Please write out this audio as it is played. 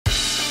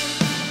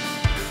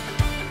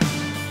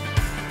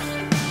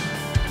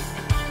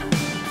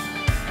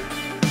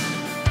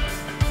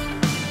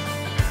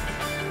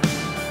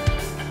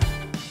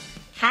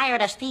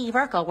to Steve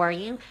Urkel, were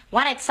you?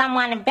 Wanted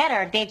someone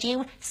better, did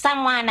you?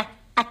 Someone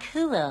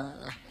cool.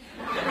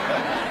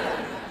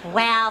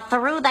 Well,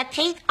 through the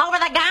teeth, over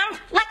the gums,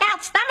 look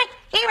out, stomach,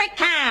 here it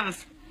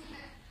comes.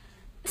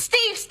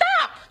 Steve,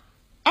 stop!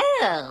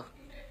 Ooh,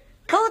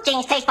 Cool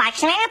Jeans taste like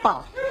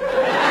Snapple.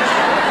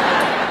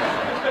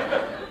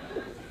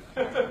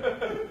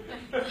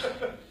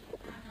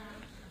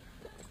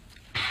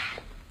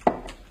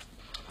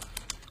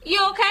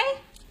 You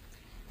okay?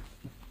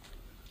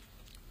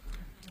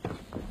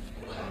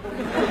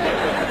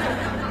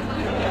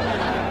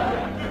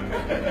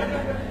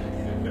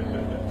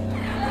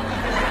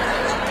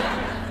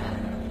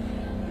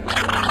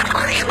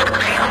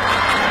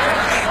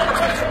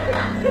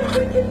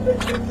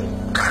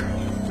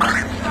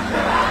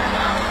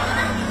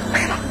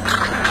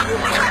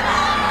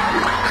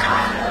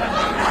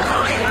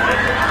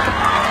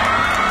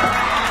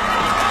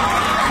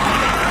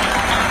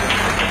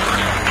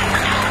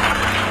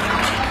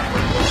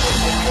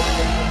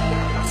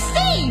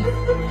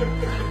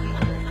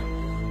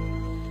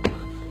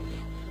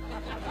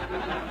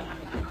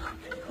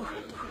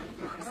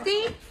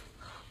 Steve?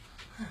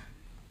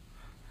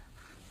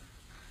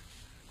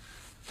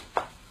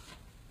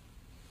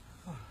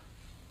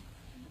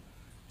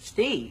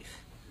 Steve?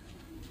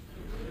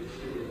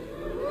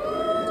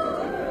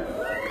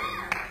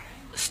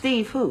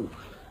 Steve who?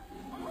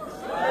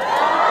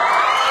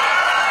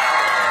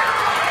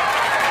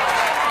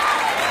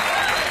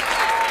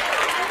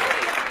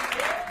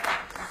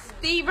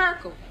 Steve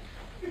Urkel.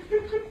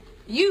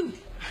 You.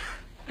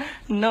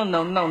 No.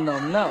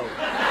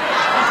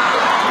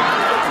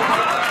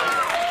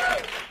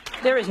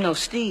 There is no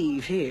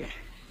Steve here.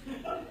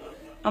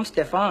 I'm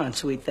Stefan,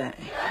 sweet thing.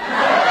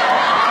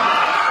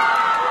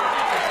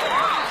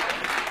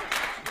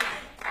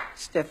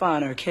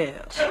 Stefan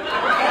Urkel.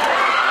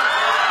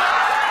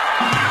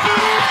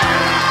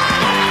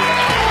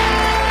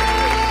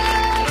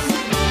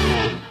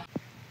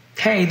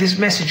 Hey, this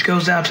message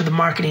goes out to the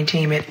marketing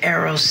team at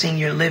Arrow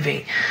Senior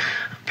Living.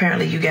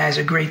 Apparently you guys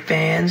are great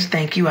fans.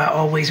 Thank you. I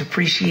always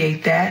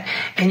appreciate that.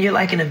 And you're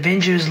like an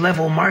Avengers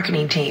level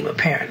marketing team,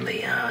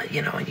 apparently. And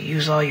you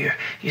use all your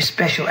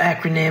special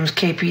acronyms,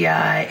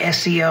 KPI,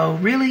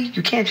 SEO. Really?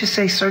 You can't just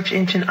say search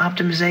engine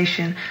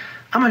optimization.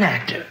 I'm an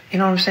actor, you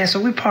know what I'm saying? So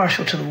we're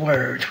partial to the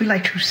words. We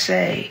like to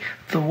say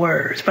the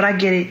words. But I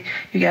get it.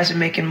 You guys are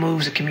making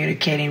moves and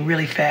communicating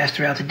really fast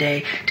throughout the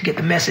day to get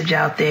the message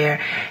out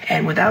there.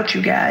 And without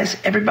you guys,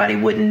 everybody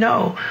wouldn't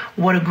know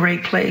what a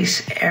great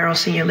place Arrow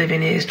Senior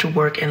Living is to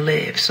work and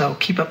live. So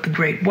keep up the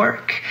great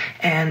work.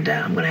 And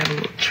I'm going to have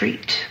a little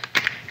treat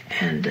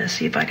and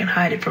see if I can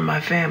hide it from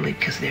my family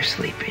because they're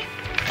sleeping.